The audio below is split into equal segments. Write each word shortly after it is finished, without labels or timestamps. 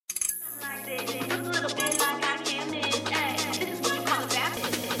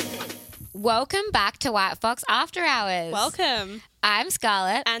Welcome back to White Fox After Hours. Welcome. I'm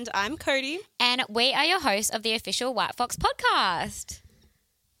Scarlett. And I'm Cody. And we are your hosts of the official White Fox podcast.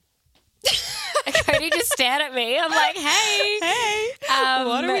 Cody just stared at me. I'm like, hey. Hey.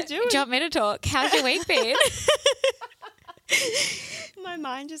 What are we doing? Do you want me to talk? How's your week been? My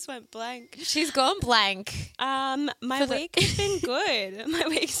mind just went blank. She's gone blank. My week has been good. My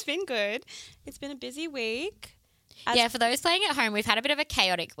week's been good. It's been a busy week. Yeah, for those playing at home, we've had a bit of a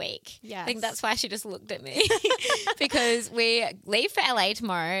chaotic week. Yes. I think that's why she just looked at me. Because we leave for LA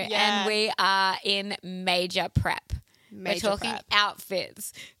tomorrow and we are in major prep. We're talking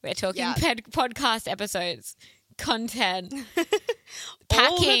outfits. We're talking podcast episodes, content,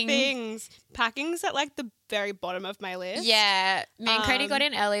 packing. All the things. Packing's at like the very bottom of my list. Yeah. Me and Cody got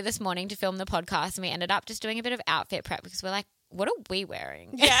in early this morning to film the podcast and we ended up just doing a bit of outfit prep because we're like, what are we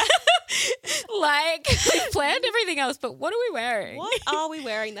wearing? Yeah. Like, we've planned everything else, but what are we wearing? What are we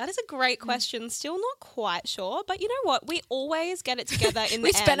wearing? That is a great question. Still not quite sure. But you know what? We always get it together in the end.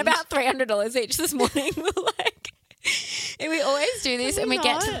 We spent about $300 each this morning. We're like... We always do this and we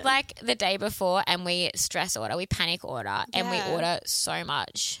get to like the day before and we stress order, we panic order and we order so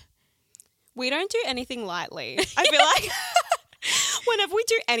much. We don't do anything lightly. I feel like whenever we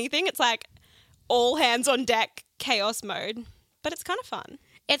do anything, it's like all hands on deck chaos mode, but it's kind of fun.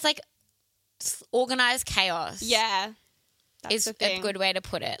 It's like organized chaos. Yeah. Is a good way to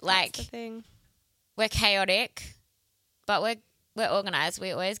put it. Like that's the thing. We're chaotic, but we're organized.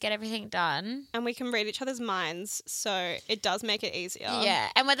 We always get everything done. And we can read each other's minds, so it does make it easier. Yeah,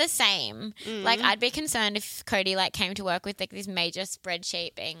 and we're the same. Like, I'd be concerned if Cody, like, came to work with, like, this major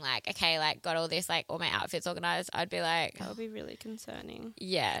spreadsheet being like, okay, like, got all this, like, all my outfits organized. I'd be like... That would be really concerning.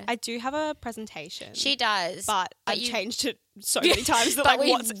 Yeah. I do have a presentation. She does. But I've changed it so many times that, like,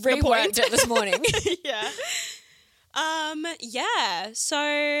 what's the point? Reworked it this morning. Yeah. Yeah.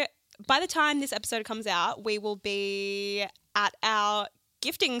 So... By the time this episode comes out, we will be at our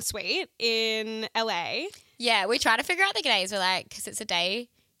gifting suite in LA. Yeah, we try to figure out the days. We're like, because it's a day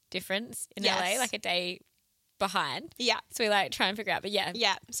difference in LA, like a day behind. Yeah. So we like try and figure out, but yeah.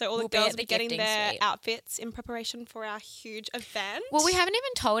 Yeah, so all the girls will be getting their outfits in preparation for our huge event. Well, we haven't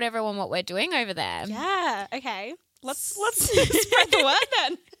even told everyone what we're doing over there. Yeah, okay. Let's spread the word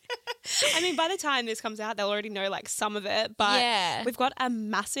then. I mean, by the time this comes out, they'll already know like some of it. But we've got a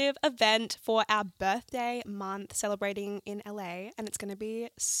massive event for our birthday month celebrating in LA, and it's going to be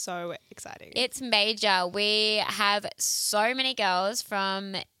so exciting. It's major. We have so many girls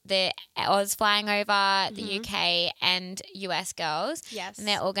from the Oz flying over, the UK and US girls. Yes. And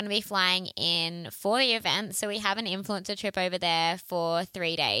they're all going to be flying in for the event. So we have an influencer trip over there for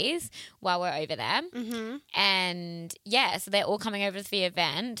 3 days while we're over there. Mm-hmm. And yeah, so they're all coming over to the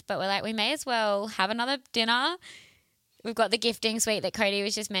event. But we're like, we may as well have another dinner. We've got the gifting suite that Cody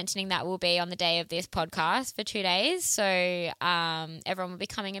was just mentioning that will be on the day of this podcast for 2 days. So everyone will be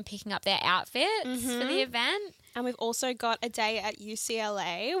coming and picking up their outfits for the event. And we've also got a day at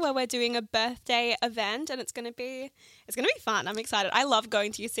UCLA where we're doing a birthday event, and it's going to be fun. I'm excited. I love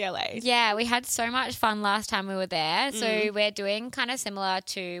going to UCLA. Yeah, we had so much fun last time we were there. So we're doing kind of similar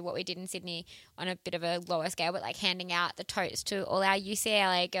to what we did in Sydney on a bit of a lower scale, but like handing out the totes to all our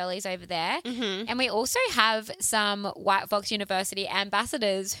UCLA girlies over there. And we also have some White Fox University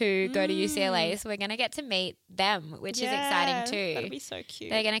ambassadors who go to UCLA. So we're going to get to meet them, which is exciting too. That'll be so cute.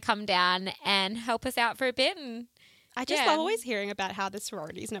 They're going to come down and help us out for a bit. And I just love always hearing about how the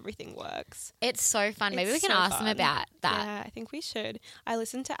sororities and everything works. It's so fun. Maybe we can ask them about that. Yeah, I think we should. I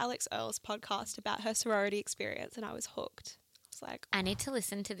listened to Alex Earle's podcast about her sorority experience and I was hooked. I was like, I need to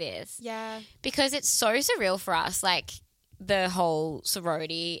listen to this. Yeah. Because it's so surreal for us, like the whole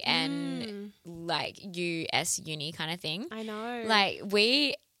sorority and like US uni kind of thing. I know. Like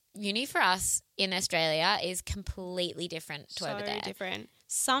uni for us in Australia is completely different to over there. So different.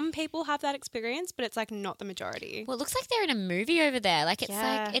 Some people have that experience, but it's like not the majority. Well, it looks like they're in a movie over there. Like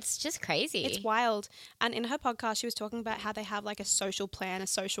it's just crazy. It's wild. And in her podcast, she was talking about how they have like a social plan, a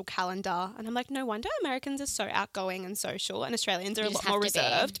social calendar. And I'm like, no wonder Americans are so outgoing and social and Australians are a lot more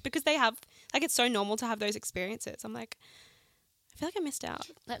reserved because they have like, it's so normal to have those experiences. I'm like, I feel like I missed out.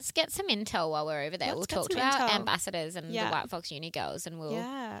 Let's get some intel while we're over there. We'll talk to our ambassadors and the White Fox uni girls and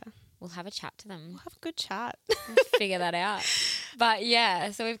we'll have a chat to them. We'll have a good chat. We'll figure that out. But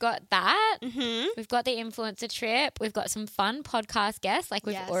yeah, so we've got that. We've got the influencer trip. We've got some fun podcast guests like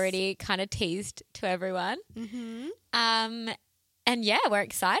we've already kind of teased to everyone. And And yeah, we're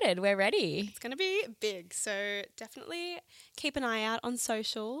excited. We're ready. It's going to be big. So definitely keep an eye out on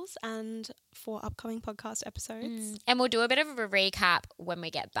socials and for upcoming podcast episodes. And we'll do a bit of a recap when we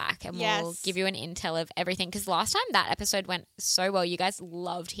get back, and we'll give you an intel of everything. Because last time that episode went so well, you guys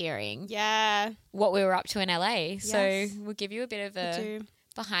loved hearing what we were up to in LA. So we'll give you a bit of a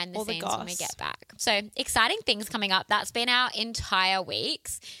behind the scenes when we get back. So exciting things coming up. That's been our entire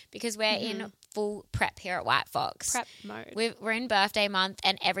weeks because we're in full prep here at White Fox. Prep mode. We're in birthday month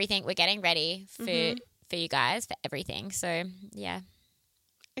and everything. We're getting ready for you guys, for everything. So yeah.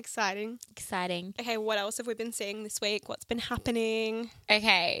 Exciting. Okay, what else have we been seeing this week? What's been happening?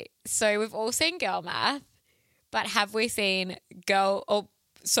 Okay, so we've all seen Girl Math, but have we seen for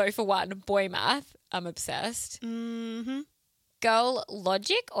one, Boy Math? I'm obsessed. Girl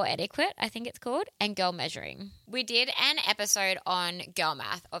Logic or Etiquette, I think it's called, and Girl Measuring. We did an episode on Girl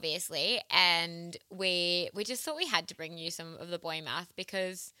Math, obviously, and we just thought we had to bring you some of the Boy Math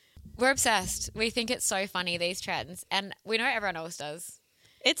because we're obsessed. We think it's so funny, these trends, and we know everyone else does.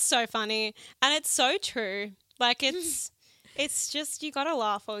 It's so funny, and it's so true. Like, it's just, you gotta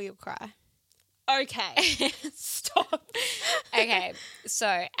laugh or you'll cry. Okay. Stop. Okay,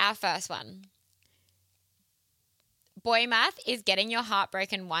 so our first one. Boy Math is getting your heart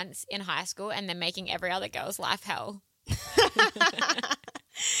broken once in high school and then making every other girl's life hell.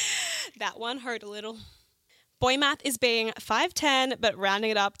 That one hurt a little. Boy Math is being 5'10", but rounding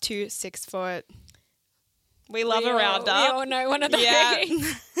it up to 6 foot. We love a round up. We all know one of those. Yeah.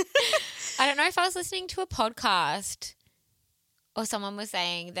 I don't know if I was listening to a podcast or someone was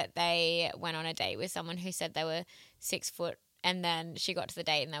saying that they went on a date with someone who said they were 6 foot. And then she got to the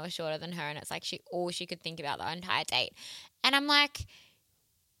date and they were shorter than her. And it's like all she could think about the entire date. And I'm like,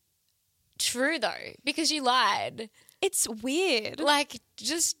 true though, because you lied. It's weird. Like,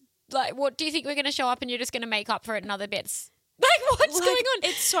 just like, what do you think we're going to show up and you're just going to make up for it in other bits? Like, what's going on?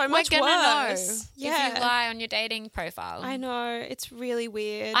 It's so much worse. Know if you lie on your dating profile. I know. It's really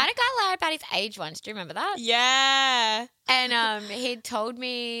weird. I had a guy lie about his age once. Do you remember that? Yeah. And he told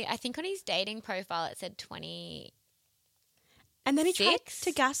me, I think on his dating profile it said 20... And then he tried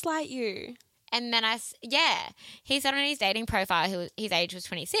to gaslight you. And then he said on his dating profile his age was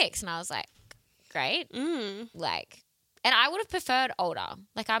 26. And I was like, great. Like, and I would have preferred older.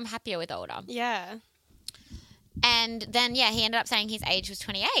 Like, I'm happier with older. Yeah. And then, he ended up saying his age was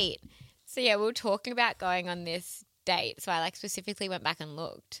 28. So, we were talking about going on this date. So I, specifically went back and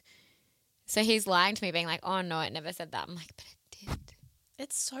looked. So he's lying to me being like, oh, no, it never said that. I'm like, but it did.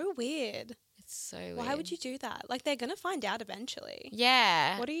 It's so weird. So weird. Why would you do that? Like, they're going to find out eventually.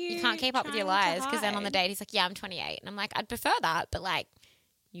 Yeah. What are you can't keep up with your lies because then on the date he's like, yeah, I'm 28. And I'm like, I'd prefer that, but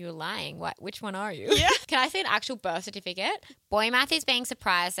you're lying. Which one are you? Yeah. Can I see an actual birth certificate? Boy Math is being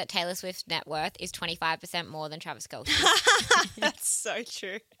surprised that Taylor Swift's net worth is 25% more than Travis Kelce's. That's so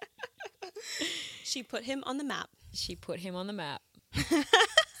true. She put him on the map. This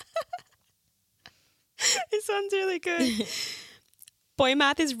one's really good. Boy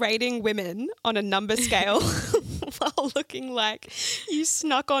Math is rating women on a number scale while looking like you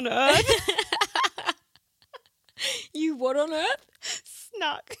snuck on Earth. You what on Earth?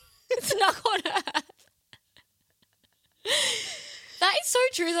 Snuck. Snuck on Earth. That is so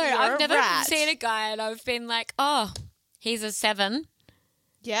true though. I've never seen a guy and I've been like, oh, he's a 7.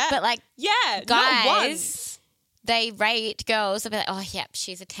 Yeah. But guys, not once. They rate girls. They'll be like, oh, yep,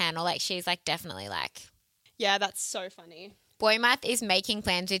 she's a 10. Or she's definitely Yeah, that's so funny. Boy Math is making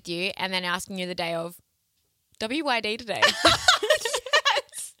plans with you and then asking you the day of WYD today.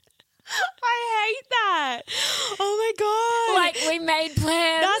 Yes. I hate that. Oh my God. We made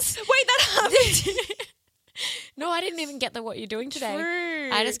plans. That happened. No, I didn't even get what you're doing today. True.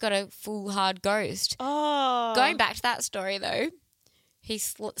 I just got a full hard ghost. Oh. Going back to that story though, he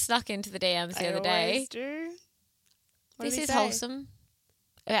snuck into the DMs the other day. Always do. This is wholesome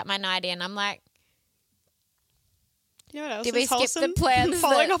about my nightie, and I'm like, you know what else did we skip wholesome? the plans?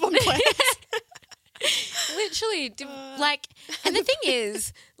 Following up on plans. Literally, and the thing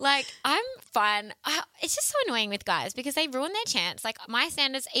is, I'm fine. It's just so annoying with guys because they ruin their chance. My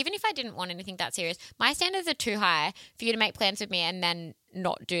standards, even if I didn't want anything that serious, my standards are too high for you to make plans with me and then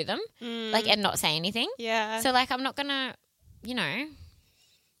not do them, and not say anything. Yeah. So, I'm not gonna, if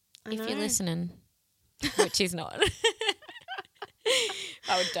you're listening, which is not.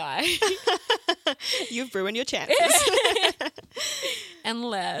 I would die. You've ruined your chances.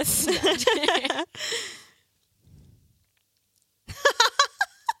 Unless. These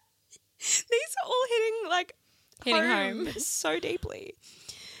are all hitting home so deeply.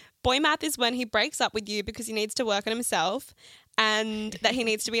 Boy Math is when he breaks up with you because he needs to work on himself and that he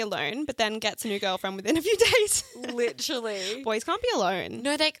needs to be alone, but then gets a new girlfriend within a few days. Literally. Boys can't be alone.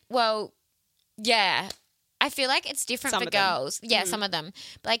 No, yeah. I feel like it's different for girls. Yeah, some of them.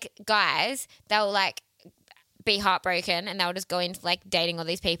 But like guys, they'll like be heartbroken and they'll just go into like dating all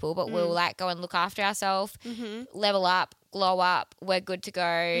these people, but we'll like go and look after ourselves, level up, glow up, we're good to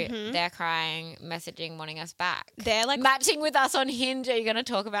go. They're crying, messaging, wanting us back. They're like matching with us on Hinge. Are you going to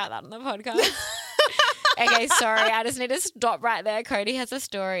talk about that on the podcast? Okay, sorry. I just need to stop right there. Cody has a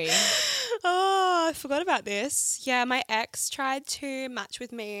story. Oh, I forgot about this. Yeah, my ex tried to match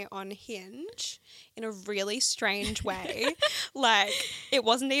with me on Hinge in a really strange way. Like, it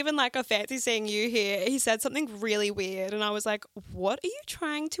wasn't even like a fancy seeing you here. He said something really weird and I was like, what are you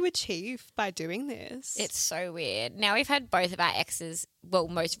trying to achieve by doing this? It's so weird. Now we've had both of our exes, well,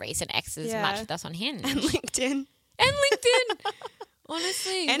 most recent exes match with us on Hinge. And LinkedIn.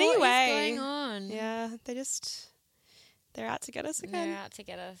 Honestly, anyway, what is going on? Yeah, they're out to get us again. They're out to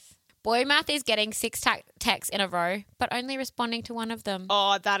get us. Boy math is getting 6 texts in a row, but only responding to one of them.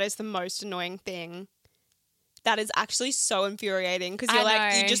 Oh, that is the most annoying thing. That is actually so infuriating because you're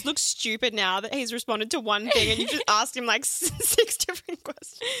like, you just look stupid now that he's responded to one thing and you just asked him like 6 different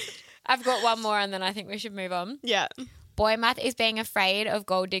questions. I've got one more and then I think we should move on. Yeah. Boy math is being afraid of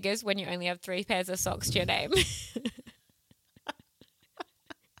gold diggers when you only have 3 pairs of socks to your name.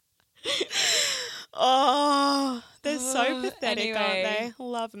 Oh, they're so pathetic, aren't they?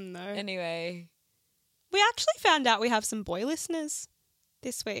 Love them though. Anyway. We actually found out we have some boy listeners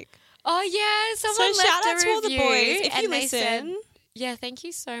this week. Oh, yeah. Someone so left shout out to all the boys if you listen. Said, yeah, thank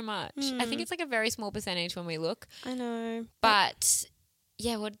you so much. I think it's like a very small percentage when we look. I know. But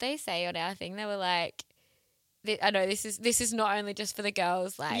yeah, what did they say on our thing? They were like, I know this is not only just for the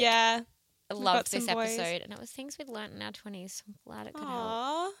girls. Like, yeah. I loved this episode. And it was things we'd learnt in our 20s. So I'm glad it could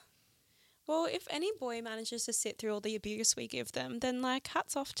help. Well, if any boy manages to sit through all the abuse we give them, then like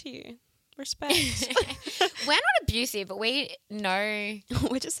hats off to you. Respect. We're not abusive, but we know.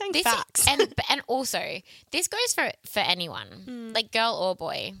 We're just saying facts. And also, this goes for anyone, like girl or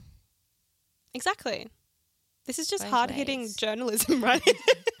boy. Exactly. This is just Both hard-hitting ways. journalism, right?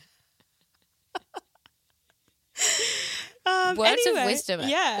 Words of wisdom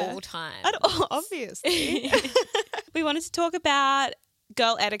at all times. Obviously. We wanted to talk about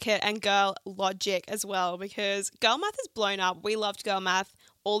girl etiquette and girl logic as well because girl math is blown up. We loved girl math.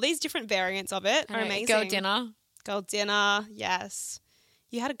 All these different variants of it are amazing. Girl dinner. Girl dinner, yes.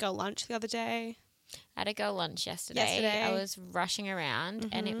 You had a girl lunch the other day. I had a girl lunch yesterday. I was rushing around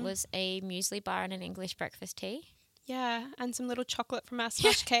and it was a muesli bar and an English breakfast tea. Yeah, and some little chocolate from our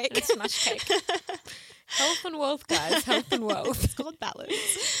smash cake. Smash cake. Health and wealth, guys. Health and wealth. It's called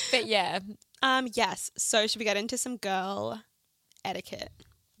balance. But yeah. Yes. So should we get into some girl etiquette?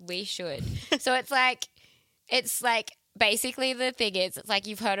 We should. So it's like basically the thing is, it's like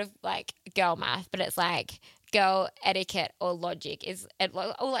you've heard of like girl math, but it's like girl etiquette or logic is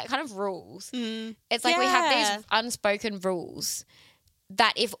all like kind of rules. It's like we have these unspoken rules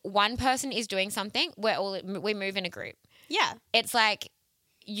that if one person is doing something, we move in a group. Yeah. It's like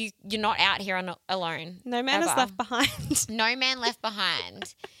you're not out here alone. No man is left behind. No man left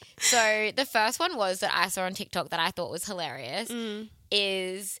behind. So the first one was that I saw on TikTok that I thought was hilarious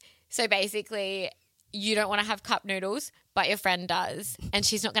is so basically you don't want to have cup noodles, but your friend does, and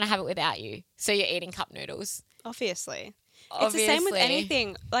she's not going to have it without you. So you're eating cup noodles. Obviously. It's the same with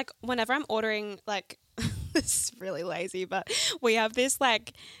anything. Like whenever I'm ordering, like, this is really lazy, but we have this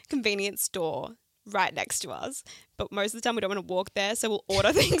like convenience store right next to us. But most of the time we don't want to walk there, so we'll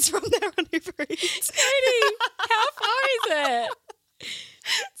order things from there on Uber Eats. Katie, how far is it?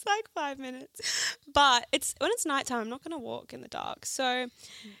 It's like 5 minutes. But when it's nighttime, I'm not going to walk in the dark. So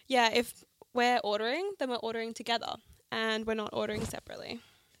yeah, if we're ordering, then we're ordering together and we're not ordering separately.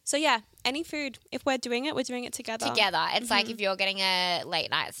 So yeah, any food, if we're doing it, we're doing it together. It's like if you're getting a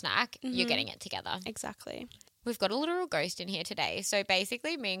late night snack, you're getting it together. Exactly. We've got a literal ghost in here today. So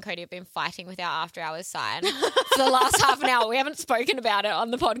basically me and Cody have been fighting with our after hours sign for the last half an hour. We haven't spoken about it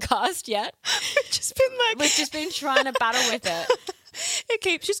on the podcast yet. We've just been trying to battle with it. It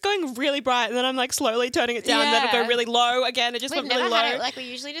keeps just going really bright and then I'm like slowly turning it down and then it'll go really low again. It just went really low. We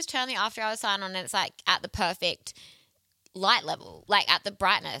usually just turn the after hours sign on and it's like at the perfect light level, like at the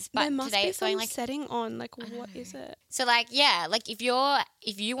brightness. But there must today be it's going like setting on. Like what is it? So like like if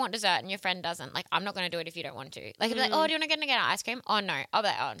you want dessert and your friend doesn't, like I'm not going to do it if you don't want to. Like I'd be like, oh, do you want to get ice cream? Oh no, I'll be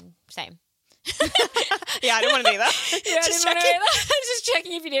like, oh, same. Yeah, I didn't want to do that. Yeah, I didn't want to do that. Just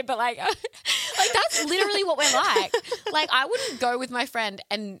checking if you did, but like that's literally what we're like. Like I wouldn't go with my friend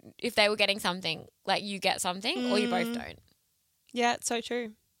and if they were getting something, like you get something or you both don't. Yeah, it's so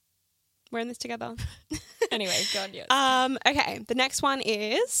true. We're in this together. Anyway, go on yours. Okay, the next one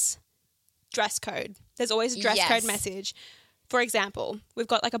is dress code. There's always a dress code message. For example, we've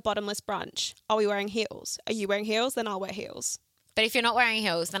got like a bottomless brunch. Are we wearing heels? Are you wearing heels? Then I'll wear heels. But if you're not wearing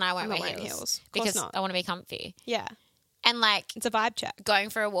heels, then I won't wear heels. Of course because not. I want to be comfy. Yeah. And like... It's a vibe check. Going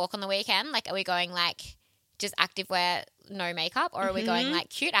for a walk on the weekend, like are we going like just activewear, no makeup? Or are we going like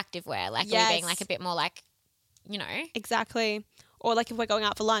cute activewear? Like are we being like a bit more like, you know? Exactly. Or like if we're going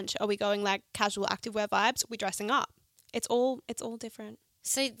out for lunch, are we going like casual activewear vibes? Are we dressing up? It's all different.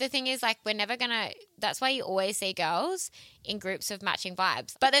 So the thing is like we're never going to, that's why you always see girls in groups of matching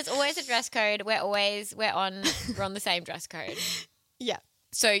vibes. But there's always a dress code. We're on the same dress code. Yeah.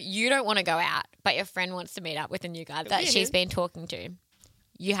 So you don't want to go out, but your friend wants to meet up with a new guy that she's been talking to.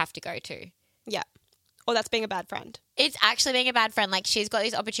 You have to go to. Yeah. Or that's being a bad friend. It's actually being a bad friend. Like she's got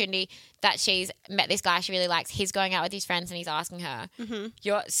this opportunity that she's met this guy she really likes. He's going out with his friends and he's asking her. Mm-hmm.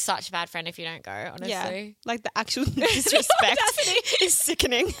 You're such a bad friend if you don't go, honestly. Yeah. Like the actual disrespect is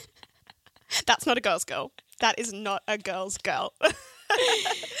sickening. That's not a girl's girl. That is not a girl's girl.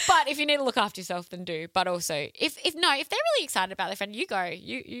 But if you need to look after yourself, then do. But also, if they're really excited about their friend, you go.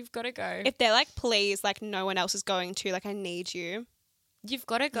 You've got to go. If they're like, please, like no one else is going to, like I need you. You've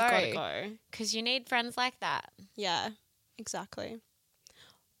got to go. You've got to go. Because you need friends like that. Yeah, exactly.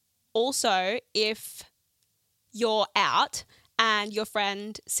 Also, if you're out and your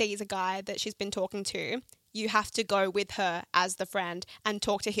friend sees a guy that she's been talking to, you have to go with her as the friend and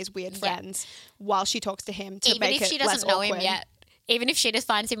talk to his weird friends while she talks to him to make it less awkward. Even if she doesn't know him yet. Even if she just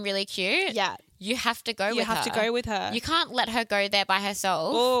finds him really cute. Yeah. You have to go with her. You have to go with her. You can't let her go there by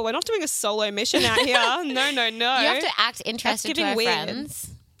herself. Oh, we're not doing a solo mission out here. No. You have to act interested to her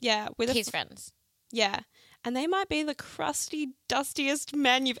friends. Yeah. With his friends. Yeah. And they might be the crusty, dustiest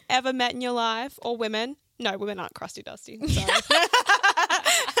men you've ever met in your life. Or women. No, women aren't crusty, dusty. Sorry.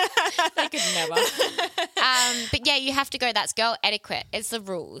 They could never. But yeah, you have to go. That's girl etiquette. It's the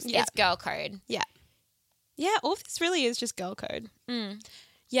rules. Yeah. It's girl code. Yeah. Yeah, all of this really is just girl code.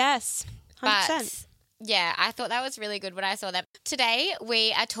 Yes, 100%. But yeah, I thought that was really good when I saw that. Today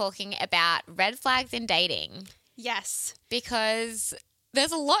we are talking about red flags in dating. Yes. Because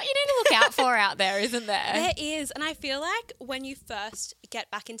there's a lot you need to look out for out there, isn't there? There is. And I feel like when you first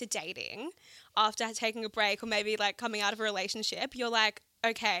get back into dating, after taking a break or maybe like coming out of a relationship, you're like,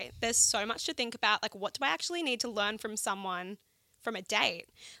 okay, there's so much to think about. Like, what do I actually need to learn from someone from a date?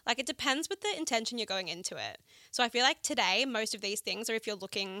 Like, it depends with the intention you're going into it. So I feel like today, most of these things are if you're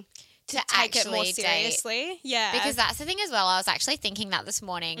looking to take it more seriously. Date. Yeah. Because that's the thing as well. I was actually thinking that this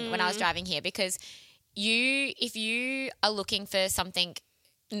morning when I was driving here, because if you are looking for something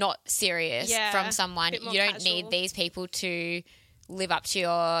not serious from someone, you don't need these people to live up to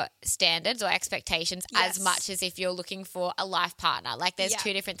your standards or expectations as much as if you're looking for a life partner. Like, there's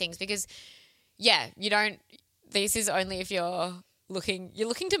two different things, because this is only if you're looking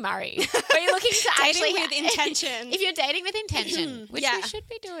to marry, but you're looking to dating with intention. If you're dating with intention, which we should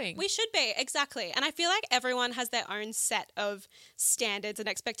be doing. We should be, exactly. And I feel like everyone has their own set of standards and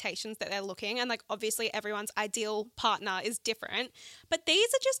expectations that they're looking, and like obviously everyone's ideal partner is different, but these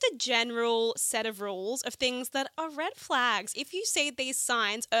are just a general set of rules of things that are red flags. If you see these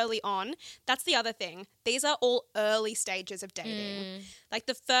signs early on, that's the other thing. These are all early stages of dating. Like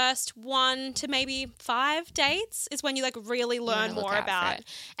the first 1 to maybe 5 dates is when you like really learn more about it.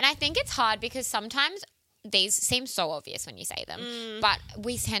 And I think it's hard because sometimes these seem so obvious when you say them, but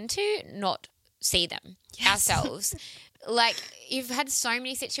we tend to not see them ourselves. Like, you've had so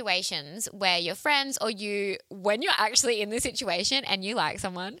many situations where your friends or you, when you're actually in the situation and you like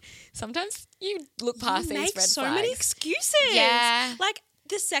someone, sometimes you look past these red flags. So many excuses. Yeah. Like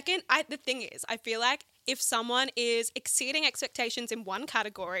the thing is, I feel like if someone is exceeding expectations in one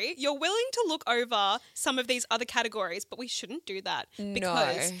category, you're willing to look over some of these other categories, but we shouldn't do that.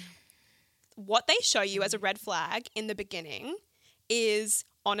 Because what they show you as a red flag in the beginning is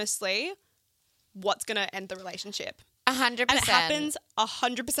honestly what's going to end the relationship. 100%. And it happens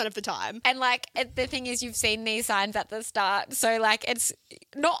 100% of the time. And like the thing is, you've seen these signs at the start. So like it's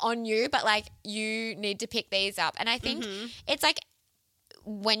not on you, but like you need to pick these up. And I think it's like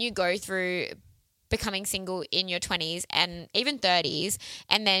when you go through becoming single in your 20s and even 30s,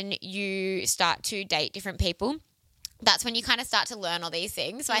 and then you start to date different people, that's when you kind of start to learn all these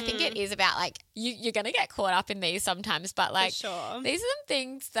things. So I think it is about like you're going to get caught up in these sometimes, but like these are some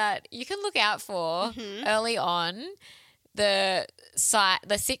things that you can look out for early on. The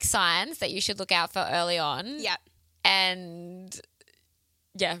 6 signs that you should look out for early on. Yeah. And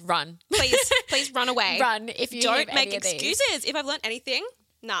run. Please run away. Run if you don't make excuses. If I've learned anything,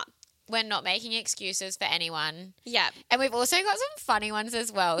 nah. We're not making excuses for anyone. Yeah. And we've also got some funny ones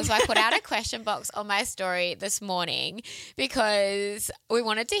as well. So I put out a question box on my story this morning because we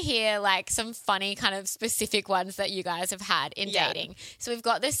wanted to hear like some funny kind of specific ones that you guys have had in dating. So we've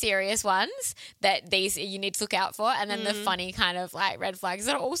got the serious ones that these you need to look out for, and then the funny kind of like red flags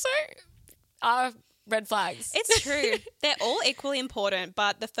that also are red flags. It's true. They're all equally important,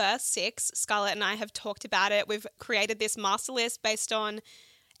 but the first 6, Scarlett and I have talked about it. We've created this master list based on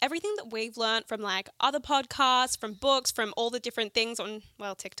everything that we've learned from like other podcasts, from books, from all the different things on,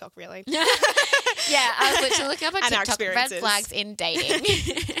 well, TikTok really. Yeah, I was literally looking up on TikTok red flags in dating.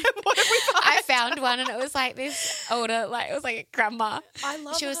 What have we found? I found one and it was like this older, like it was like a grandma. I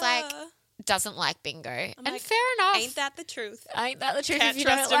love She was her. like, doesn't like bingo. And like, fair enough. Ain't that the truth? Ain't that the truth Can't if you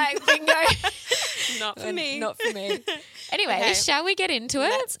trust don't like bingo? Not for me. Not for me. Anyway, Okay. shall we get into it?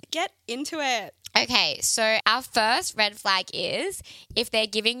 Let's get into it. Okay, so our first red flag is if they're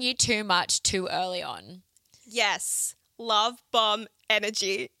giving you too much too early on. Yes. Love bomb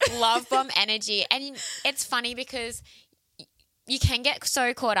energy. Love bomb energy. And it's funny because you can get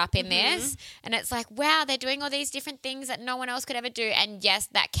so caught up in this and it's like, wow, they're doing all these different things that no one else could ever do. And yes,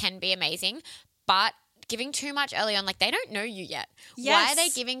 that can be amazing, but giving too much early on, like they don't know you yet. Yes. Why are they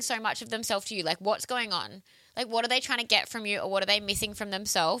giving so much of themselves to you? Like what's going on? Like what are they trying to get from you, or what are they missing from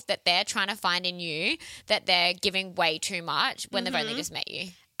themselves that they're trying to find in you that they're giving way too much when they've only just met you?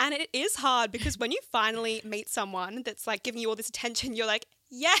 And it is hard because when you finally meet someone that's like giving you all this attention, you're like,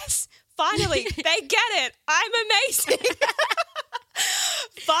 yes, finally, they get it. I'm amazing.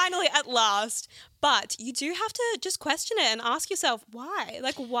 Finally, at last. But you do have to just question it and ask yourself, why?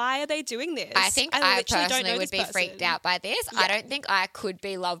 Like, why are they doing this? I think I literally don't personally know would this be person. freaked out by this. Yeah. I don't think I could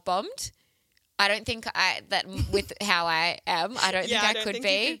be love bombed. I don't think that with how I am, I don't think I could think be.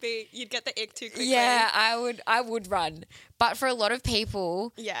 you could be. You'd get the ick too quickly. Yeah, I would run. But for a lot of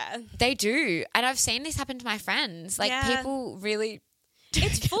people, Yeah. they do. And I've seen this happen to my friends. Like Yeah. people really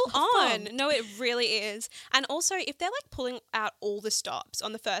It's full on. bombed. No, it really is. And also, if they're like pulling out all the stops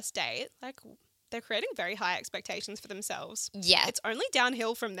on the first date, like they're creating very high expectations for themselves. Yeah. It's only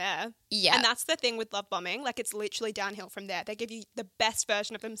downhill from there. Yeah. And that's the thing with love bombing. Like it's literally downhill from there. They give you the best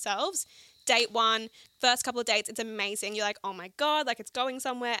version of themselves. Date 1, first couple of dates, it's amazing. You're like, oh my God, like it's going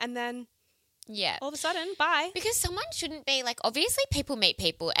somewhere. And then Yeah. all of a sudden, bye. Because someone shouldn't be like, obviously people meet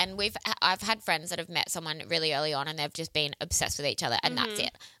people, and I've had friends that have met someone really early on and they've just been obsessed with each other and that's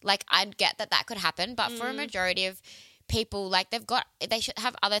it. Like I get that could happen, but for a majority of people, like they should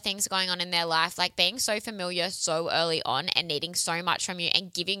have other things going on in their life, like being so familiar so early on and needing so much from you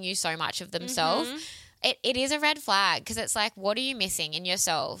and giving you so much of themselves. It is a red flag because it's like, what are you missing in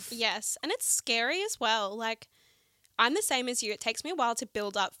yourself? Yes. And it's scary as well. Like, I'm the same as you. It takes me a while to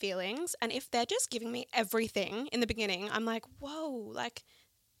build up feelings. And if they're just giving me everything in the beginning, I'm like, whoa, like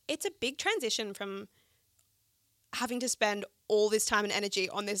it's a big transition from having to spend all this time and energy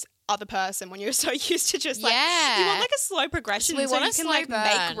on this other person when you're so used to just like, you want like a slow progression We so want you a can slow like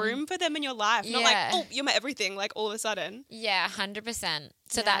make burn. room for them in your life. Not like, Yeah. oh, you're my everything, like all of a sudden. Yeah, 100%.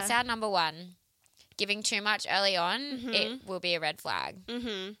 So Yeah. that's our number one. Giving too much early on, it will be a red flag.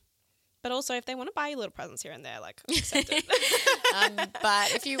 But also if they want to buy you little presents here and there, like accept it.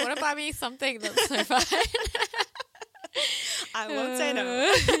 But if you want to buy me something, that's so fine. I won't say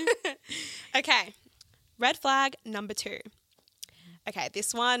no. Okay. Red flag number 2. Okay,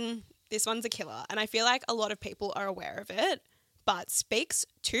 this one's a killer, and I feel like a lot of people are aware of it, but speaks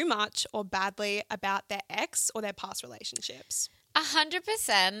too much or badly about their ex or their past relationships.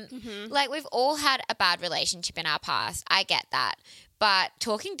 100%. Like we've all had a bad relationship in our past. I get that. But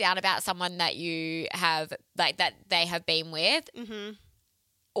talking down about someone that you have, like that they have been with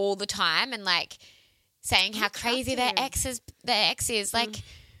all the time and like saying how crazy their ex is, like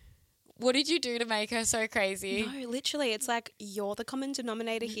what did you do to make her so crazy? No, literally, it's like you're the common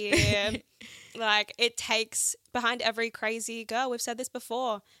denominator here. Like it takes, behind every crazy girl, we've said this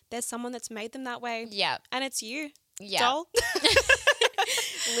before, there's someone that's made them that way. Yeah. And it's you, Yeah. doll.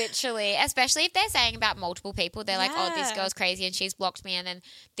 Literally, especially if they're saying about multiple people, they're like, oh, this Yeah. girl's crazy and she's blocked me, and then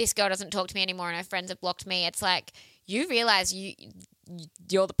this girl doesn't talk to me anymore and her friends have blocked me. It's like you realize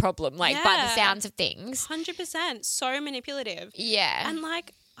you're the problem, like by the Yeah. sounds of things. 100%. So manipulative. Yeah. And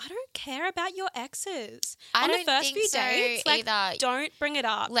like, I don't care about your exes. I On don't the first think few so dates, like, either. don't bring it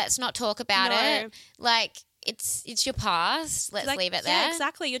up. Let's not talk about No. it. Like it's your past. Let's Like, leave it yeah, there.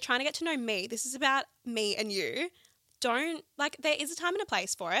 exactly. You're trying to get to know me. This is about me and you. Don't, like, there is a time and a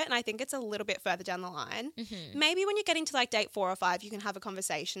place for it, and I think it's a little bit further down the line. Maybe when you're getting to like date 4 or 5, you can have a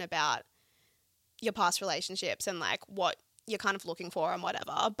conversation about your past relationships and like what you're kind of looking for and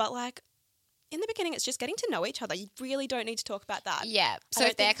whatever. But like, in the beginning, it's just getting to know each other. You really don't need to talk about that. Yeah. So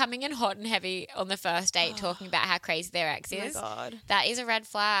if they're coming in hot and heavy on the first date talking about how crazy their ex is, oh my God. that is a red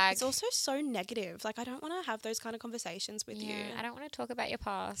flag. It's also so negative. Like, I don't want to have those kind of conversations with you. I don't want to talk about your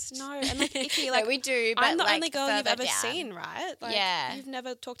past. No, and like icky. Like no, we do, but I'm the like only girl you've ever down. seen, right? Like, yeah. You've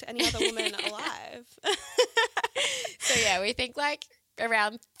never talked to any other woman alive. So yeah, we think like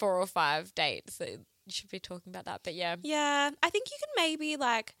around 4 or 5 dates that you should be talking about that. But yeah. Yeah. I think you can maybe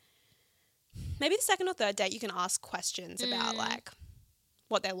the second or third date you can ask questions about like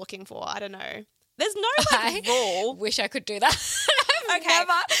what they're looking for. I don't know. There's no rule. Wish I could do that. I've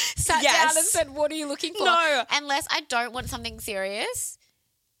never sat down and said, what are you looking for? No. Unless I don't want something serious.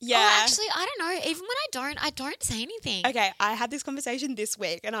 Yeah. Oh, actually, I don't know. Even when I don't say anything. Okay, I had this conversation this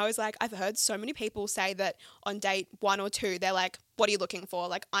week and I was like, I've heard so many people say that on date 1 or 2, they're like, what are you looking for?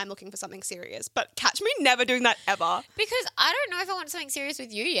 Like, I'm looking for something serious. But catch me never doing that ever. Because I don't know if I want something serious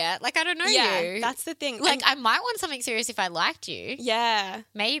with you yet. Like, I don't know you. Yeah, that's the thing. Like, I might want something serious if I liked you. Yeah.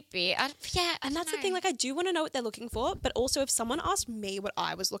 Maybe. And that's the thing. Like, I do want to know what they're looking for. But also, if someone asked me what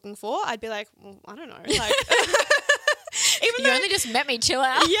I was looking for, I'd be like, well, I don't know. Like... Even you only just met me, chill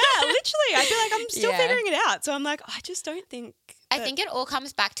out. Yeah, literally. I feel like I'm still figuring it out. So I'm like, I just don't think... I think it all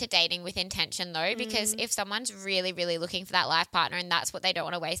comes back to dating with intention though, because if someone's really, really looking for that life partner and that's what they don't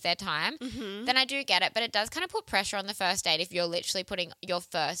want to waste their time, then I do get it. But it does kind of put pressure on the first date if you're literally putting your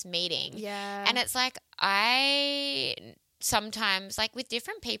first meeting. Yeah. And it's like, I sometimes, like with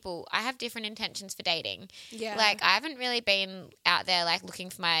different people, I have different intentions for dating. Yeah. Like I haven't really been out there like looking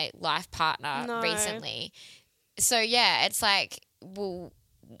for my life partner recently. So yeah, it's like, well,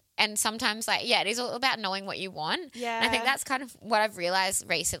 and sometimes like, yeah, it is all about knowing what you want. Yeah. And I think that's kind of what I've realized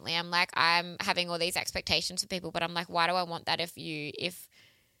recently. I'm like, I'm having all these expectations for people, but I'm like, why do I want that if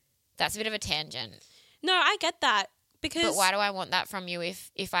that's a bit of a tangent. No, I get that because. But why do I want that from you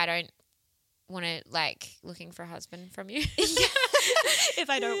if I don't want to like looking for a husband from you? If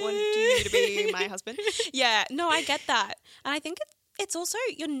I don't want you to be my husband. Yeah, no, I get that. And I think it's also,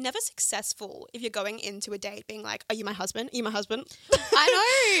 you're never successful if you're going into a date being like, are you my husband? Are you my husband?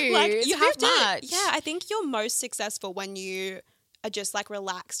 I know. Like, it's you a have bit to. much. Yeah, I think you're most successful when you are just like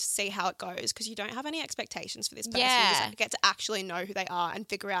relaxed, see how it goes, because you don't have any expectations for this person. Yeah. You just like, get to actually know who they are and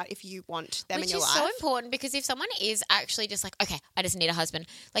figure out if you want them in your life. Which is so important, because if someone is actually just like, okay, I just need a husband,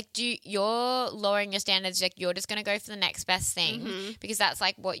 like you're lowering your standards, like you're just going to go for the next best thing, because that's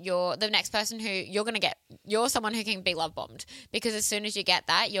like what the next person who you're going to get, you're someone who can be love bombed, because as soon as you get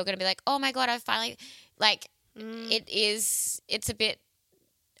that, you're going to be like, oh my God, I've finally, like it's a bit,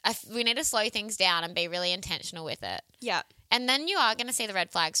 we need to slow things down and be really intentional with it. Yeah. And then you are going to see the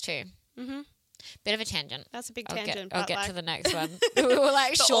red flags too. Mm-hmm. Bit of a tangent. That's a big tangent. I'll get to the next one. We were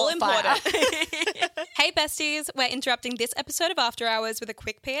like all important. Hey besties, we're interrupting this episode of After Hours with a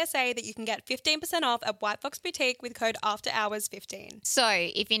quick PSA that you can get 15% off at White Fox Boutique with code AFTERHOURS15. So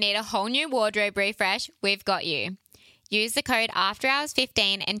if you need a whole new wardrobe refresh, we've got you. Use the code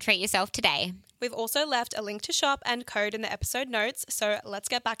AFTERHOURS15 and treat yourself today. We've also left a link to shop and code in the episode notes, so let's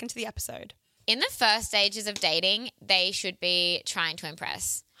get back into the episode. In the first stages of dating, they should be trying to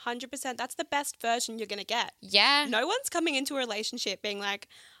impress. 100%. That's the best version you're going to get. Yeah. No one's coming into a relationship being like,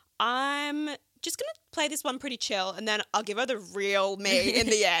 I'm just going to play this one pretty chill and then I'll give her the real me in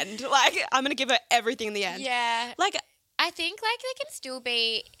the end. Like, I'm going to give her everything in the end. Yeah. Like, I think like they can still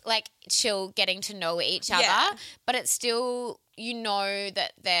be like chill getting to know each other, but it's still, you know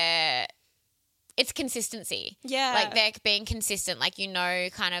that it's consistency. Yeah. Like they're being consistent, like, you know,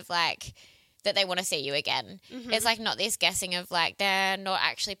 kind of like that they want to see you again. Mm-hmm. It's like not this guessing of like they're not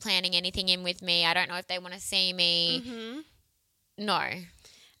actually planning anything in with me. I don't know if they want to see me. Mm-hmm. No.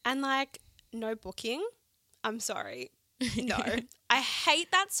 And like no booking. I'm sorry. No. I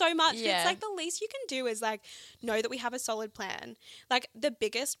hate that so much. Yeah. It's like the least you can do is like know that we have a solid plan. Like the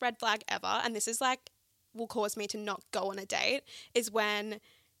biggest red flag ever, and this is like will cause me to not go on a date, is when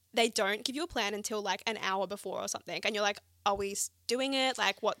they don't give you a plan until like an hour before or something. And you're like, are we doing it?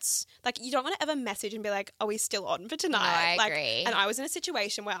 Like what's like, you don't want to ever message and be like, are we still on for tonight? No, I agree. And I was in a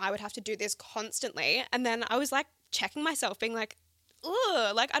situation where I would have to do this constantly. And then I was like checking myself being like,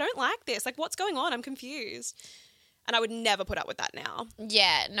 ugh, like I don't like this. Like what's going on? I'm confused. And I would never put up with that now.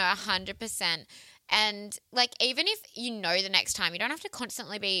 Yeah, no, 100%. And like even if you know the next time, you don't have to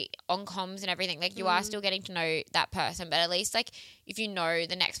constantly be on comms and everything. Like you are still getting to know that person, but at least like if you know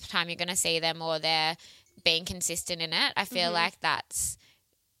the next time you're going to see them or they're being consistent in it, I feel like that's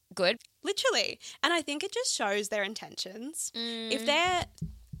good. Literally. And I think it just shows their intentions. If they're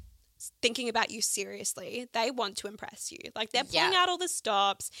thinking about you seriously, they want to impress you. Like they're pulling out all the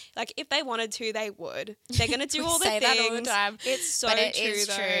stops. Like if they wanted to, they would. They're going to do all the things. That all the time. It's so but it true is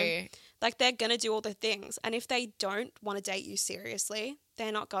though. True. Like, they're going to do all the things. And if they don't want to date you seriously,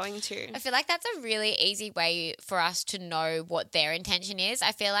 they're not going to. I feel like that's a really easy way for us to know what their intention is.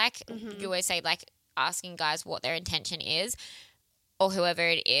 I feel like you always say, like, asking guys what their intention is or whoever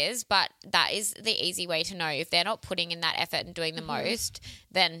it is, but that is the easy way to know. If they're not putting in that effort and doing the most,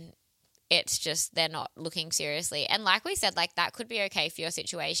 then it's just they're not looking seriously. And like we said, like, that could be okay for your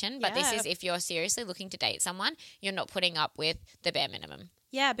situation, but this is if you're seriously looking to date someone, you're not putting up with the bare minimum.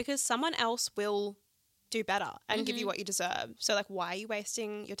 Yeah, because someone else will do better and give you what you deserve. So, like, why are you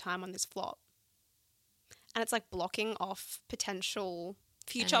wasting your time on this flop? And it's like blocking off potential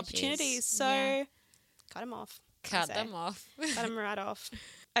future opportunities. So cut them off. Cut them off. Cut them right off.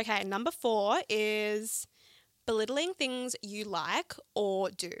 Okay, number 4 is belittling things you like or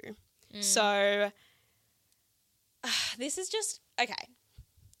do. So this is just, okay.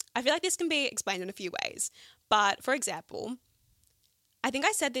 I feel like this can be explained in a few ways. But for example, I think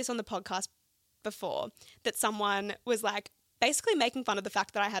I said this on the podcast before, that someone was like basically making fun of the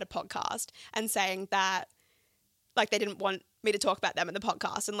fact that I had a podcast and saying that like they didn't want me to talk about them in the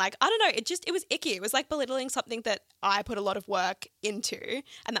podcast. And like, I don't know, it was icky. It was like belittling something that I put a lot of work into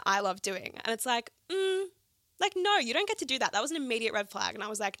and that I love doing. And it's like, like, no, you don't get to do that. That was an immediate red flag. And I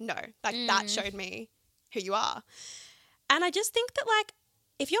was like, no, like that showed me who you are. And I just think that like,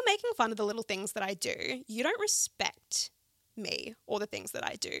 if you're making fun of the little things that I do, you don't respect me or the things that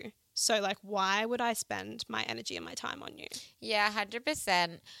I do. So like, why would I spend my energy and my time on you? Yeah,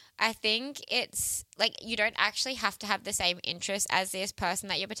 100%. I think it's like you don't actually have to have the same interest as this person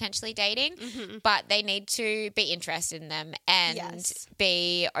that you're potentially dating, but they need to be interested in them and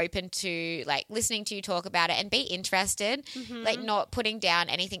be open to like listening to you talk about it and be interested, like not putting down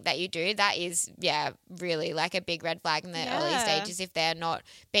anything that you do. That is, really like a big red flag in the early stages if they're not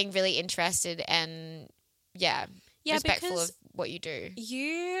being really interested and respectful of what you do.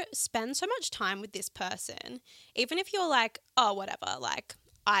 You spend so much time with this person, even if you're like, oh, whatever, like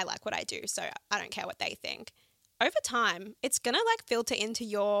I like what I do, so I don't care what they think. Over time, it's going to like filter into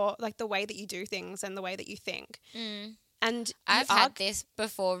your, like the way that you do things and the way that you think. And I've had this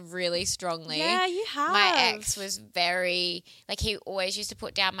before really strongly. Yeah, you have. My ex was very, like he always used to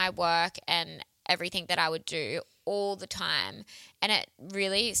put down my work and everything that I would do all the time. And it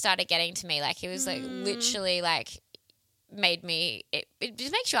really started getting to me. Like he was like literally like made me, it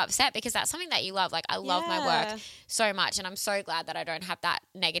just makes you upset because that's something that you love. Like I love my work so much and I'm so glad that I don't have that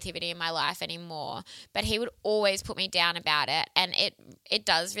negativity in my life anymore. But he would always put me down about it and it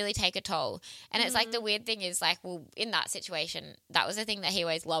does really take a toll. And it's like the weird thing is like, well, in that situation, that was the thing that he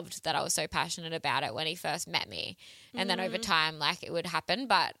always loved, that I was so passionate about it when he first met me. And then over time, like it would happen.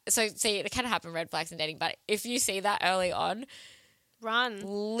 But so see, it can happen, red flags in dating. But if you see that early on, run.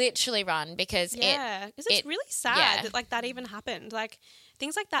 Literally run because it's really sad that like that even happened. Like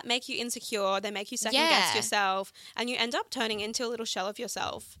things like that make you insecure. They make you second guess yourself, and you end up turning into a little shell of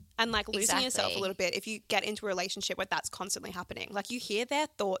yourself and like losing yourself a little bit if you get into a relationship where that's constantly happening. Like you hear their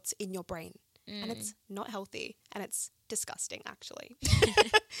thoughts in your brain, and it's not healthy, and it's disgusting actually.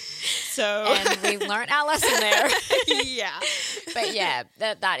 And we learned our lesson there.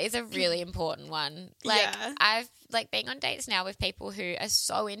 But that is a really important one. Like I've like being on dates now with people who are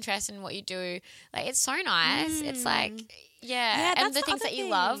so interested in what you do. Like it's so nice. It's like and the things that you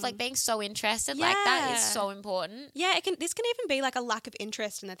love, like being so interested, like that is so important. Yeah, this can even be like a lack of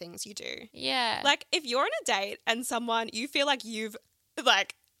interest in the things you do. Yeah. Like if you're on a date and someone you feel like you've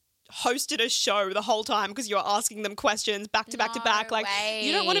like hosted a show the whole time because you're asking them questions back to back to back. Like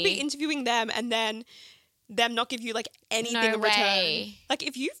you don't want to be interviewing them and then them not give you like anything in return. Like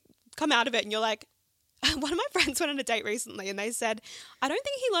if you've come out of it and you're like, one of my friends went on a date recently and they said, I don't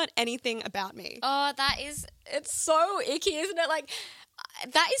think he learned anything about me. Oh, it's so icky, isn't it? Like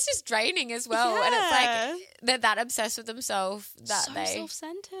that is just draining as well. And it's like they're that obsessed with themselves that so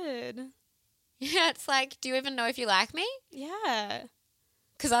self-centered. Yeah, it's like, do you even know if you like me? Yeah.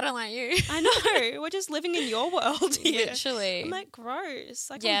 Because I don't like you. I know. We're just living in your world here. Literally. I'm like, gross.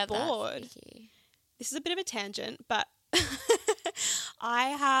 Like, I'm bored. This is a bit of a tangent, but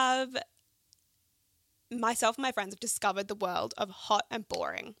myself and my friends have discovered the world of hot and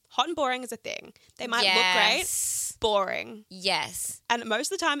boring. Hot and boring is a thing. They might look great. Boring. Yes. And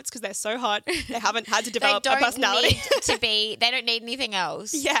most of the time it's because they're so hot, they haven't had to develop a personality. They don't need anything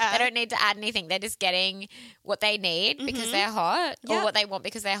else. Yeah. They don't need to add anything. They're just getting what they need because they're hot or what they want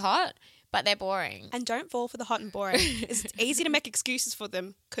because they're hot, but they're boring. And don't fall for the hot and boring. It's easy to make excuses for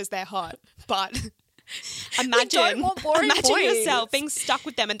them because they're hot, but imagine yourself being stuck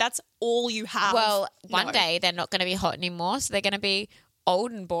with them and that's all you have. Well, one day they're not going to be hot anymore, so they're going to be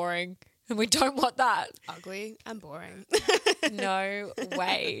old and boring, and we don't want that. Ugly and boring. No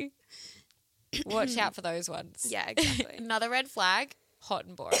way. Watch out for those ones. Yeah, exactly. Another red flag, hot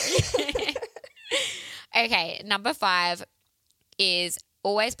and boring. Okay, number 5 is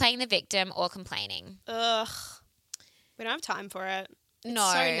always playing the victim or complaining. Ugh. We don't have time for it. It's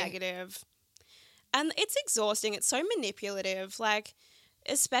No. so negative. And it's exhausting. It's so manipulative. Like,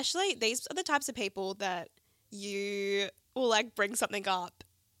 especially these are the types of people that you will like bring something up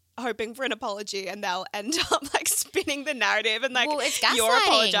hoping for an apology and they'll end up like spinning the narrative and like it's gaslighting. You're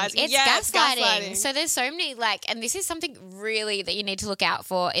apologizing. It's gaslighting. So there's so many like, and this is something really that you need to look out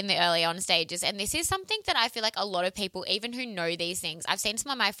for in the early on stages. And this is something that I feel like a lot of people, even who know these things, I've seen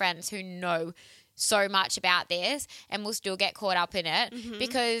some of my friends who know so much about this and will still get caught up in it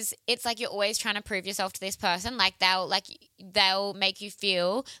because it's like you're always trying to prove yourself to this person. Like they'll make you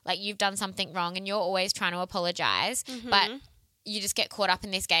feel like you've done something wrong and you're always trying to apologize, but you just get caught up in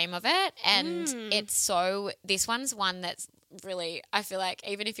this game of it. And this one's one that's really, I feel like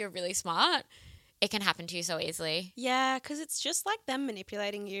even if you're really smart, it can happen to you so easily. Yeah, because it's just like them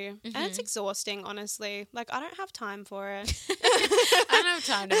manipulating you. And it's exhausting, honestly. Like, I don't have time for it. I don't have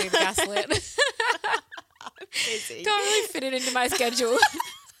time to be gaslit. I'm busy. Can't really fit it into my schedule.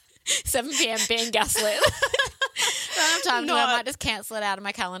 7 p.m. being gaslit. I don't have time, so I might just cancel it out of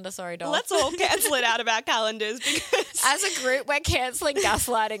my calendar. Sorry, doll. Let's all cancel it out of our calendars because as a group, we're cancelling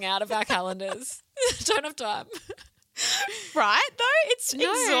gaslighting out of our calendars. Don't have time. Right, though? It's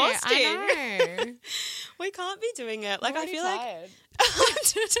exhausting. I know. We can't be doing it. Like, I feel tired. like I'm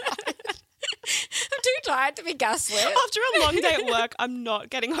too tired. I'm too tired to be gaslit. After a long day at work, I'm not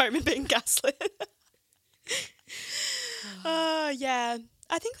getting home and being gaslit. Yeah.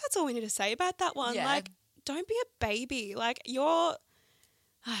 I think that's all we need to say about that one. Yeah. Like, don't be a baby. Like, I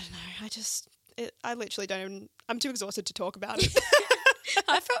don't know. I literally don't even, I'm too exhausted to talk about it.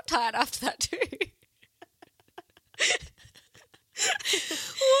 I felt tired after that too.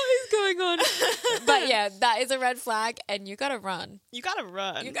 What is going on? But yeah, that is a red flag and you gotta run. You gotta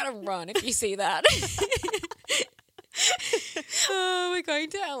run. You gotta run if you see that. We're going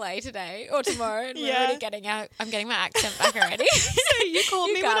to LA today or tomorrow and we're already I'm getting my accent back already. So you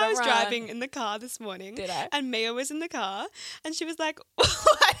called me when I was driving in the car this morning. Did I? And Mia was in the car and she was like, why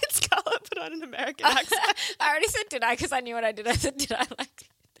did Scarlett put on an American accent? I already said did I because I knew what I did. I said did I like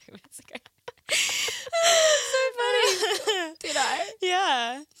 3 minutes ago. So funny. Did I?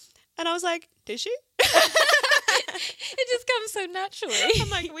 Yeah. And I was like, did she? It just comes so naturally. I'm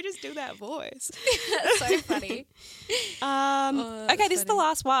like, we just do that voice. That's so funny. Okay, this is the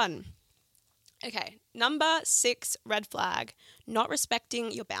last one. Okay, number 6 red flag, not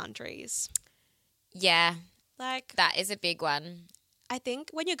respecting your boundaries. Yeah, like that is a big one. I think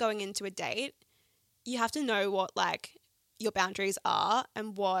when you're going into a date, you have to know what like your boundaries are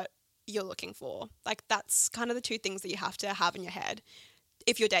and what you're looking for. Like that's kind of the 2 things that you have to have in your head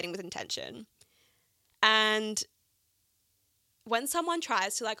if you're dating with intention. And when someone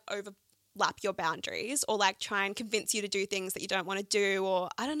tries to like overlap your boundaries or like try and convince you to do things that you don't want to do, or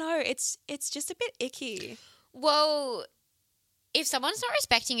I don't know, it's just a bit icky. Well, if someone's not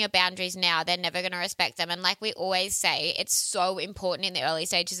respecting your boundaries now, they're never going to respect them. And like we always say, it's so important in the early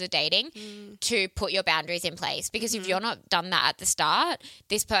stages of dating to put your boundaries in place because if you're not done that at the start,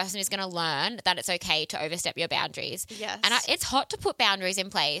 this person is going to learn that it's okay to overstep your boundaries. Yes. And it's hot to put boundaries in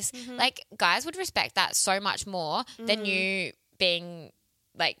place. Like guys would respect that so much more than you being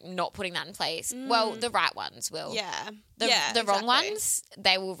like not putting that in place. Well, the right ones will. Yeah. The wrong ones,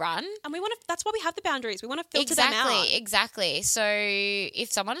 they will run. And that's why we have the boundaries. We want to filter them out. Exactly. So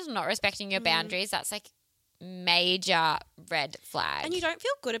if someone is not respecting your boundaries, that's like major red flag. And you don't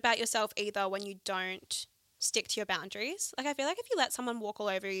feel good about yourself either when you don't stick to your boundaries. Like I feel like if you let someone walk all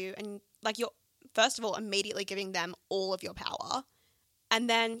over you and like you're first of all immediately giving them all of your power and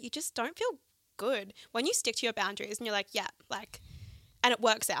then you just don't feel good. When you stick to your boundaries and you're like, yeah, like, and it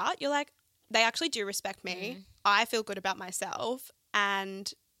works out, you're like, they actually do respect me. I feel good about myself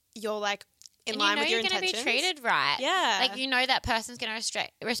and you're like in line with your intentions. You're going to be treated right. Yeah. Like you know that person's going to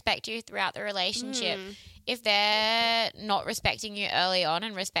respect you throughout the relationship. If they're not respecting you early on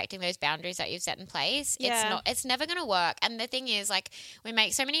and respecting those boundaries that you've set in place, it's never going to work. And the thing is like we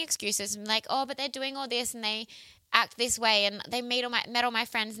make so many excuses and like, oh, but they're doing all this and they act this way and they met all my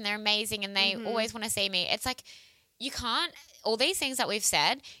friends and they're amazing and they always want to see me. It's like you can't, all these things that we've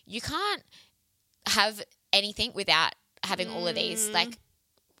said, you can't have anything without having all of these. Like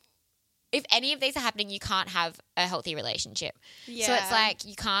if any of these are happening, you can't have a healthy relationship. Yeah. So it's like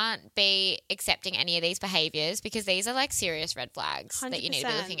you can't be accepting any of these behaviors because these are like serious red flags 100%. That you need to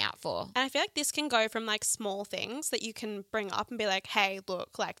be looking out for. And I feel like this can go from like small things that you can bring up and be like, hey,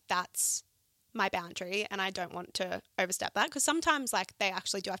 look, like that's my boundary and I don't want to overstep that, because sometimes like they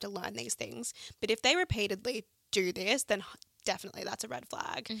actually do have to learn these things. But if they repeatedly do this, then definitely that's a red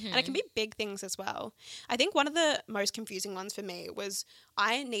flag. And it can be big things as well. I think one of the most confusing ones for me was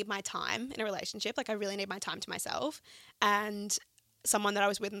I need my time in a relationship. Like I really need my time to myself. And someone that I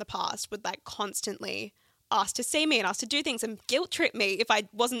was with in the past would like constantly ask to see me and ask to do things and guilt trip me if I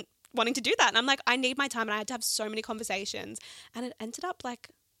wasn't wanting to do that. And I'm like, I need my time, and I had to have so many conversations. And it ended up like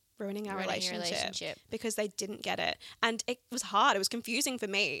ruining our relationship because they didn't get it. And it was hard. It was confusing for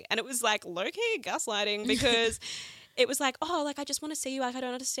me. And it was like low-key gaslighting because it was like, oh, like I just want to see you. Like I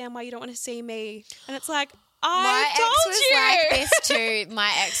don't understand why you don't want to see me. And it's like, my ex was like this too.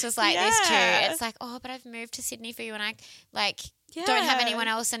 My ex was like this too. Yeah. It's like, oh, but I've moved to Sydney for you, and I like don't have anyone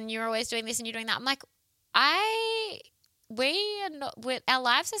else, and you're always doing this and you're doing that. I'm like, we are not, with our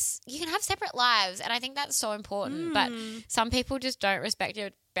lives are, you can have separate lives, and I think that's so important. But some people just don't respect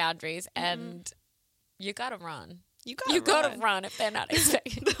your boundaries, and you gotta run. You gotta run if they're not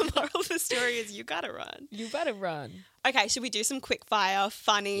expecting. The moral of the story is you gotta run. You gotta run. Okay, should we do some quick fire,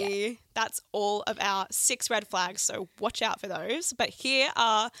 funny? Yeah. That's all of our 6 red flags, so watch out for those. But here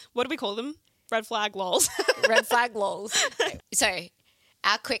are, what do we call them? Red flag lols. Red flag lols. So,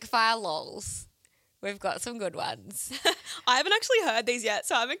 our quick fire lols. We've got some good ones. I haven't actually heard these yet,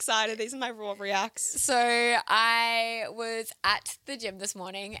 so I'm excited. These are my raw reacts. So I was at the gym this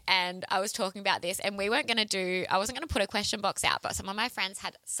morning and I was talking about this, and I wasn't going to put a question box out, but some of my friends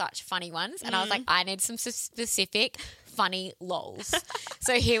had such funny ones, and I was like, I need some specific funny lols.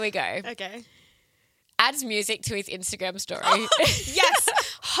 So here we go. Okay. Adds music to his Instagram story. Oh, yes,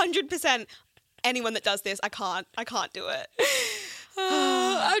 100%. Anyone that does this, I can't do it.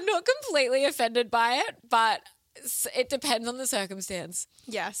 I'm not completely offended by it, but it depends on the circumstance.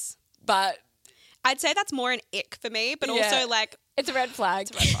 Yes. But I'd say that's more an ick for me, but also like... It's a red flag.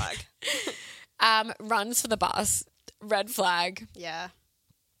 It's a red flag. Runs for the bus. Red flag. Yeah.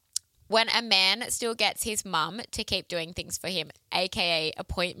 When a man still gets his mum to keep doing things for him, aka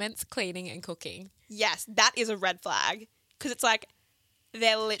appointments, cleaning and cooking. Yes, that is a red flag, because it's like...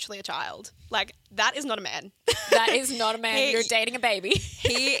 They're literally a child. Like, that is not a man. That is not a man. You're dating a baby.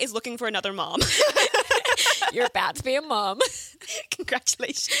 He is looking for another mom. You're about to be a mom.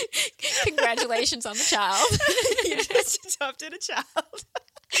 Congratulations. Congratulations on the child. You just adopted a child.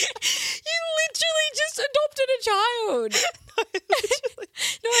 You literally just adopted a child.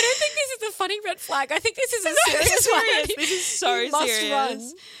 No, I don't think this is a funny red flag. I think this is a serious one. This is so serious.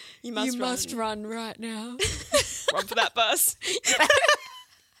 Run. You must run right now. Run for that bus.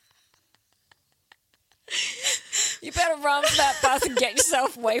 You better run for that bus and get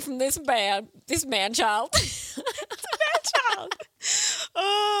yourself away from this man child. It's a man child.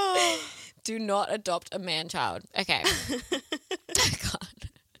 Oh. Do not adopt a man child. Okay. God.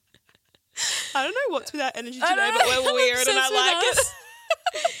 I don't know what's with that energy today, but we're weird and I like it.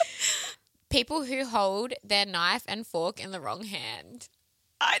 People who hold their knife and fork in the wrong hand.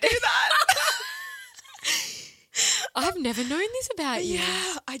 I do that. I've never known this about you.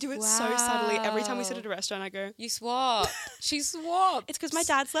 Yeah, I do it so subtly. Every time we sit at a restaurant, I go, you swap. She swapped. It's because my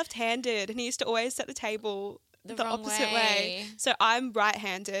dad's left-handed and he used to always set the table the opposite way. So I'm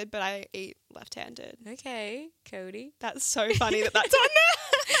right-handed, but I eat left-handed. Okay, Cody. That's so funny that's on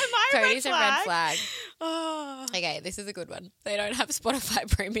there. Cody's a red flag. Oh. Okay, this is a good one. They don't have Spotify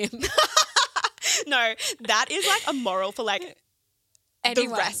Premium. No, that is like a moral for like...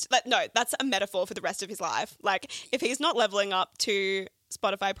 Anyone. The rest, no, that's a metaphor for the rest of his life. Like, if he's not leveling up to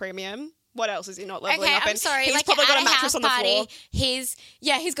Spotify Premium, what else is he not leveling up in? I'm sorry. He's like probably got a house mattress on the floor. He's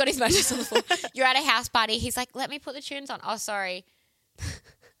got his mattress on the floor. You're at a house party. He's like, let me put the tunes on. Oh, sorry.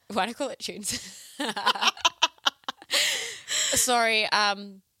 Why do I call it tunes? Sorry.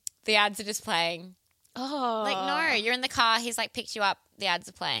 The ads are just playing. Oh. Like, no, you're in the car. He's like, picked you up. The ads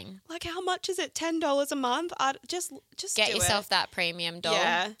are playing. Like, how much is it? $10 a month? Just get yourself that premium doll.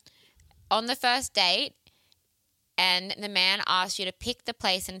 Yeah. On the first date, and the man asks you to pick the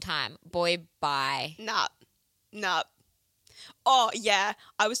place and time. Boy, bye. Nah. Oh, yeah.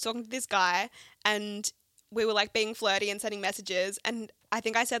 I was talking to this guy and we were like being flirty and sending messages. And I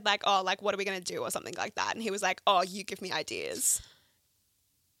think I said like, oh, like, what are we going to do or something like that. And he was like, oh, you give me ideas.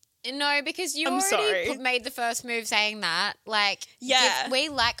 No, because you already made the first move saying that. Like, yeah. We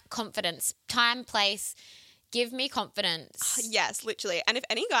lack confidence. Time, place, give me confidence. Yes, literally. And if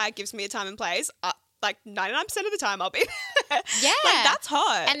any guy gives me a time and place, like 99% of the time I'll be there. Yeah. Like, that's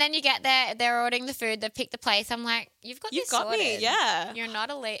hot. And then you get there, they're ordering the food, they've picked the place. I'm like, you've got me, yeah. You're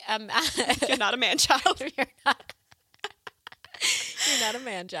not You're not a man child. You're not a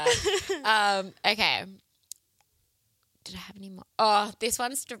man child. Okay. Did I have any more? Oh, this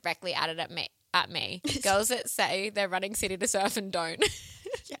one's directly added at me. at me. Girls that say they're running City to Surf and don't.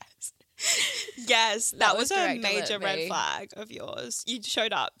 Yes. Yes, that was a directed major at red me. flag of yours. You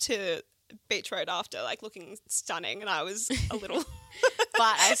showed up to Beach Road after, like, looking stunning, and I was a little...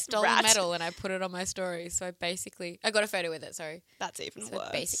 But I stole rat. a medal and I put it on my story. So I got a photo with it, sorry. That's even So worse.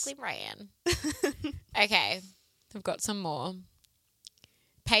 I basically ran. Okay, I've got some more.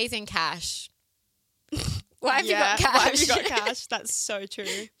 Pays in cash. Why have you got cash? Why have you got cash? That's so true.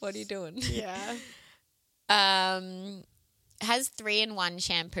 What are you doing? Yeah. Has 3-in-1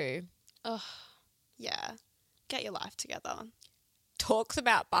 shampoo. Oh, yeah. Get your life together. Talks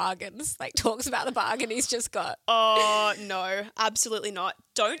about bargains. Like, talks about the bargain he's just got. Oh, no. Absolutely not.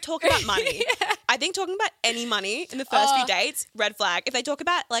 Don't talk about money. Yeah. I think talking about any money in the first few dates, red flag. If they talk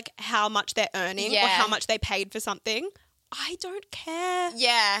about, like, how much they're earning or how much they paid for something, I don't care.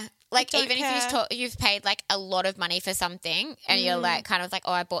 Yeah. Like, don't even care. if you've paid, like, a lot of money for something and you're, like, kind of like,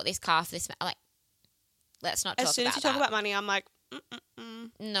 oh, I bought this car for this. I'm like, let's not talk about that. As soon as you talk about money, I'm like,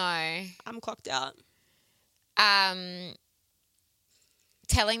 No. I'm clocked out.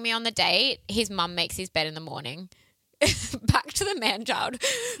 Telling me on the date his mum makes his bed in the morning. Back to the man child.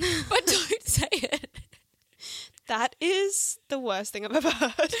 But don't say it. That is the worst thing I've ever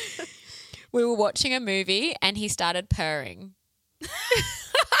heard. We were watching a movie and he started purring.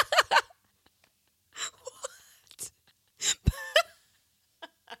 What?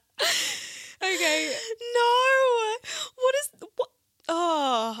 Okay. No. What?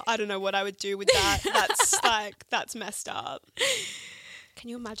 Oh, I don't know what I would do with that. That's messed up. Can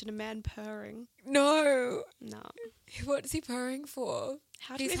you imagine a man purring? No. No. What's he purring for?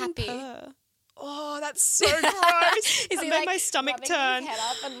 How do He's you even happy. purr? Oh, that's so gross. Is That he made like my stomach rubbing turn. his head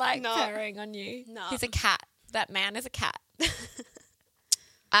up and like No. purring on you? No. He's a cat. That man is a cat.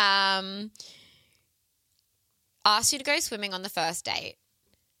 Asked you to go swimming on the first date.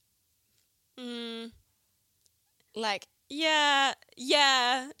 Like, Yeah.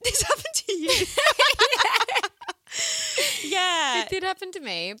 This happened to you. Yeah. it did happen to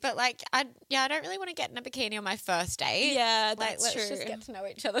me, but like, I don't really want to get in a bikini on my first date. Yeah, Like, that's let's true. just get to know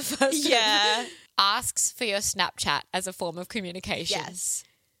each other first. Yeah. Asks for your Snapchat as a form of communication. Yes.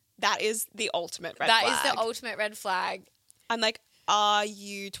 That is the ultimate red That flag. is the ultimate red flag. I'm like, are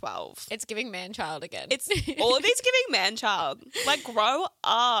you 12? It's giving man-child again. It's all of these giving man-child. Like, grow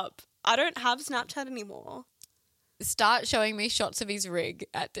up. I don't have Snapchat anymore. Start showing me shots of his rig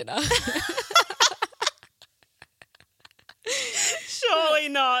at dinner. Surely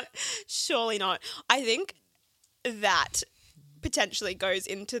not. Surely not. I think that potentially goes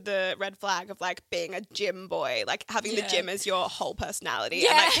into the red flag of like being a gym boy, like having the gym as your whole personality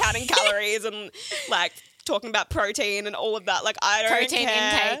and like counting calories and like talking about protein and all of that. Like, I don't Protein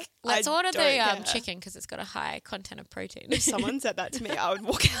care. intake. Let's I order don't the care. chicken because it's got a high content of protein. If someone said that to me, I would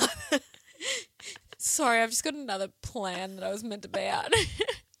walk out. Sorry, I've just got another plan that I was meant to be at.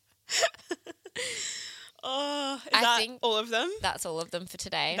 Oh, is I that think all of them? That's all of them for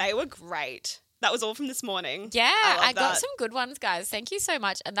today. They were great. That was all from this morning. Yeah, I got that. some good ones, guys. Thank you so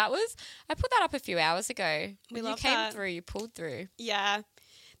much. And I put that up a few hours ago. We When love you came that. through, you pulled through. Yeah.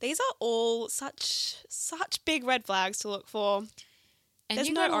 These are all such big red flags to look for. And There's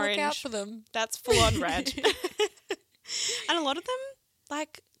you no gotta look out orange. for them. That's full on red. And a lot of them,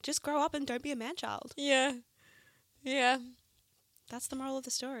 like, just grow up and don't be a man-child. Yeah. Yeah. That's the moral of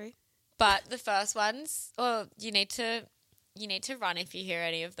the story. But the first ones, you need to run if you hear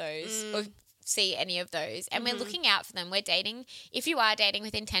any of those or see any of those. And we're looking out for them. We're dating. If you are dating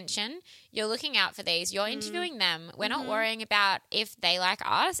with intention, you're looking out for these. You're interviewing them. We're not worrying about if they like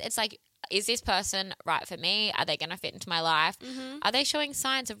us. It's like, is this person right for me? Are they going to fit into my life? Are they showing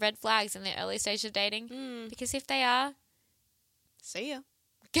signs of red flags in the early stage of dating? Because if they are, See ya.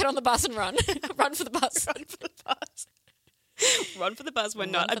 get on the bus and run. Run for the bus. Run for the bus. Run for the bus. We're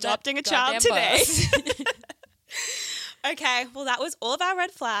Run not for that adopting a child goddamn today. bus. Okay, well, that was all of our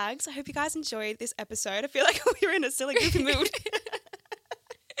red flags. I hope you guys enjoyed this episode. I feel like we were in a silly, goofy mood.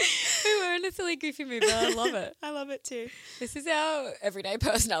 We were in a silly, goofy mood, but I love it. I love it too. This is our everyday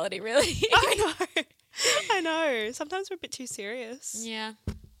personality, really. I know. Sometimes we're a bit too serious. Yeah.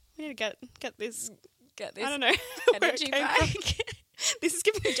 We need to get this. Get this I don't know. where it energy came back. from. This is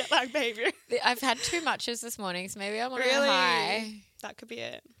giving me jet lag behavior. I've had too much this morning, so maybe I'm on a Really? high. That could be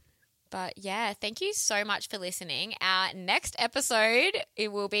it. But yeah, thank you so much for listening. Our next episode,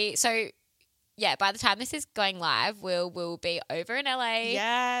 it will be by the time this is going live, we'll be over in LA.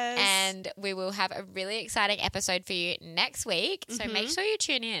 Yes. And we will have a really exciting episode for you next week. So make sure you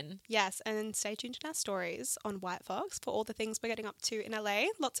tune in. Yes, and stay tuned to our stories on White Fox for all the things we're getting up to in LA.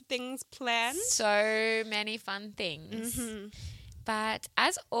 Lots of things planned. So many fun things. But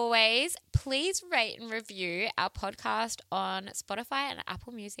as always, please rate and review our podcast on Spotify and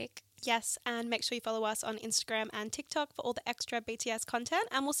Apple Music. Yes, and make sure you follow us on Instagram and TikTok for all the extra BTS content,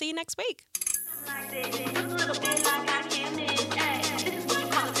 and we'll see you next week.